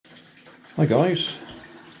Hi guys,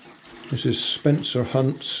 this is Spencer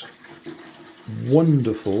Hunt's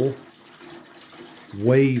wonderful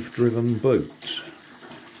wave-driven boat.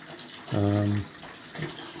 I'm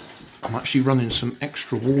actually running some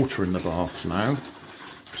extra water in the bath now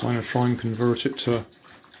because I'm going to try and convert it to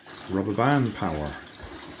rubber band power.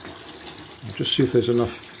 I'll just see if there's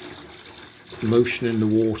enough motion in the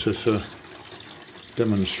water to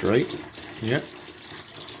demonstrate. Yep,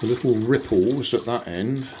 the little ripples at that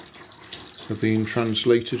end are being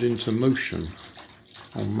translated into motion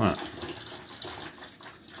on that.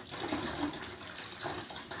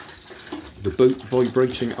 The boat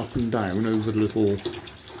vibrating up and down over the little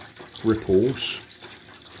ripples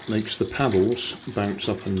makes the paddles bounce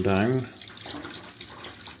up and down,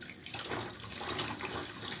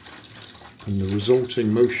 and the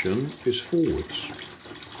resulting motion is forwards.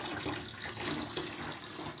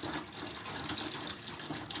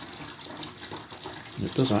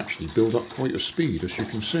 It does actually build up quite a speed, as you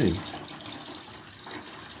can see.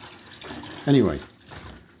 Anyway,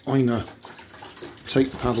 I'm going to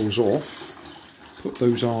take the paddles off, put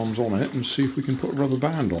those arms on it and see if we can put a rubber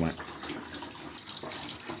band on it.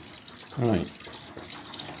 Right,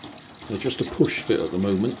 they're just a push fit at the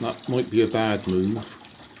moment. That might be a bad move.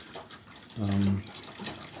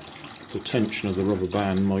 The tension of the rubber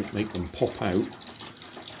band might make them pop out.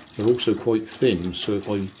 They're also quite thin, so if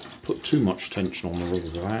I put too much tension on the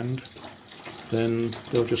rubber band, then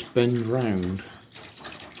they'll just bend round.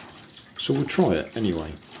 So we'll try it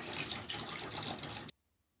anyway.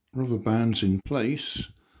 Rubber band's in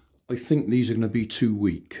place. I think these are going to be too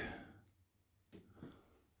weak,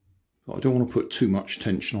 but I don't want to put too much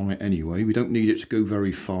tension on it anyway. We don't need it to go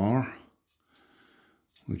very far.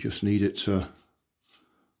 We just need it to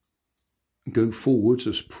go forwards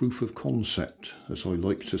as proof of concept, as I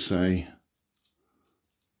like to say.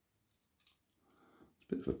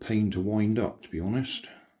 Bit of a pain to wind up, to be honest.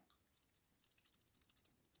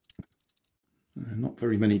 Not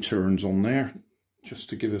very many turns on there, just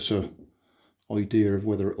to give us an idea of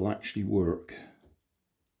whether it'll actually work.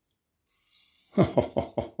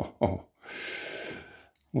 Well,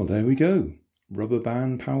 there we go. Rubber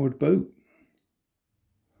band powered boat.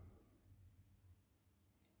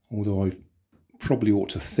 Although I probably ought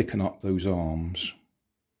to thicken up those arms.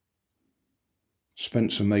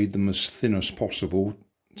 Spencer made them as thin as possible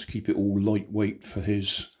to keep it all lightweight for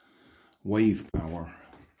his wave power.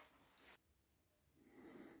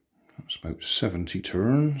 That's about 70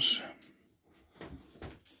 turns.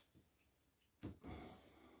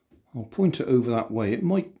 I'll point it over that way. It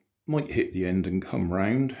might hit the end and come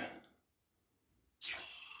round.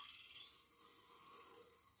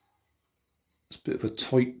 It's a bit of a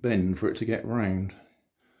tight bend for it to get round.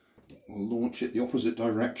 We'll launch it the opposite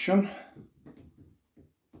direction.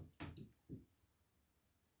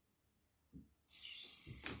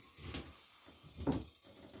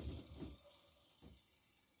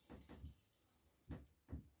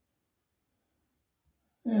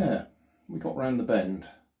 Yeah, we got round the bend.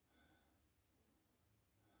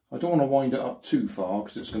 I don't want to wind it up too far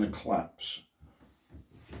because it's going to collapse.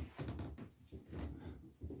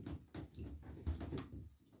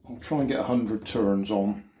 I'll try and get 100 turns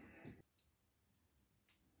on.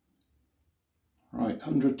 Right,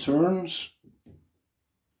 100 turns.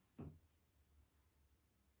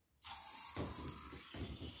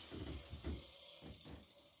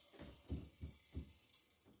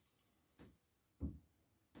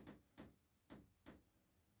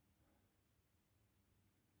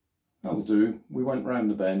 That'll do. We went round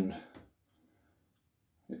the bend.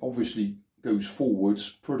 It obviously goes forwards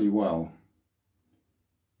pretty well.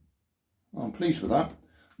 I'm pleased with that.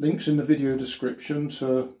 Links in the video description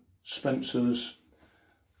to Spencer's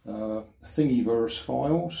Thingiverse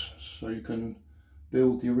files, so you can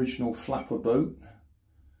build the original flapper boat,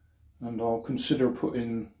 and I'll consider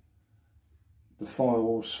putting the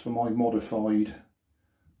files for my modified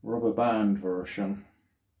rubber band version.